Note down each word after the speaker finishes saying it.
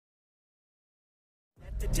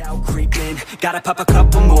Doubt creeping, gotta pop a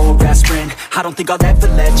couple more aspirin. I don't think I'll ever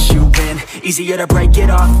let you in. Easier to break it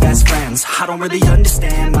off best friends. I don't really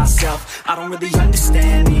understand myself, I don't really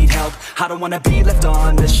understand, need help. I don't wanna be left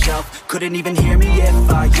on the shelf. Couldn't even hear me if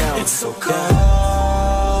I yelled. It's so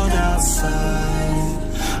cold outside,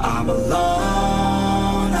 I'm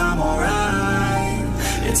alone, I'm alright.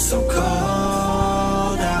 It's so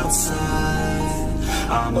cold outside,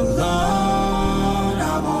 I'm alone,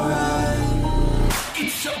 I'm alright.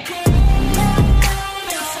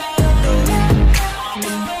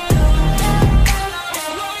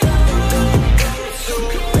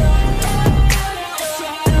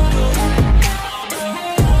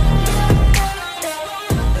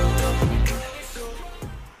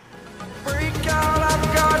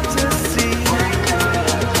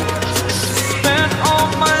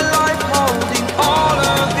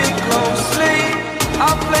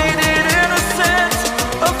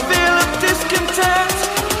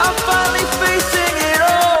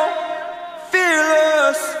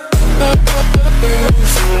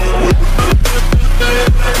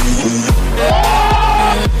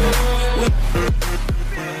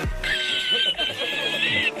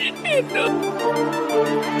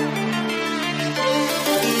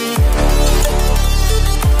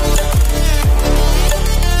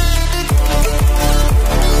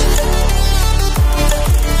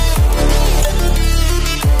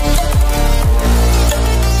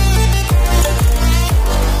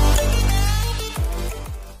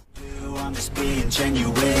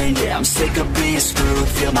 Genuine, yeah, I'm sick of being screwed.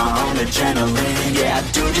 Feel my own adrenaline, yeah,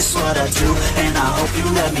 I do just what I do, and I hope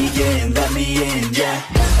you let me in, yeah.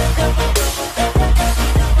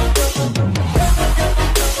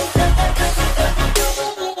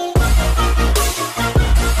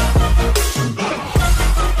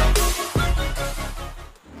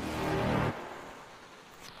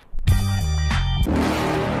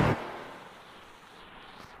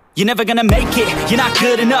 You're never gonna make it, you're not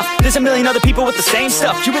good enough. There's a million other people with the same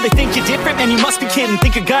stuff. You really think you're different? Man, you must be kidding.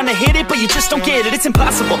 Think you're gonna hit it, but you just don't get it. It's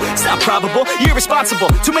impossible, it's not probable, you're irresponsible.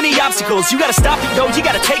 Too many obstacles, you gotta stop it, yo. You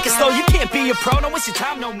gotta take it slow, you can't be a pro. Don't waste your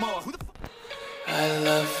time no more. I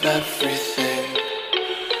love everything.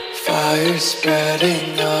 Fire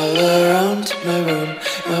spreading all around my room.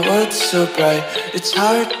 My world's so bright, it's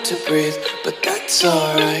hard to breathe, but that's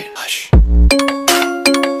alright. Hush.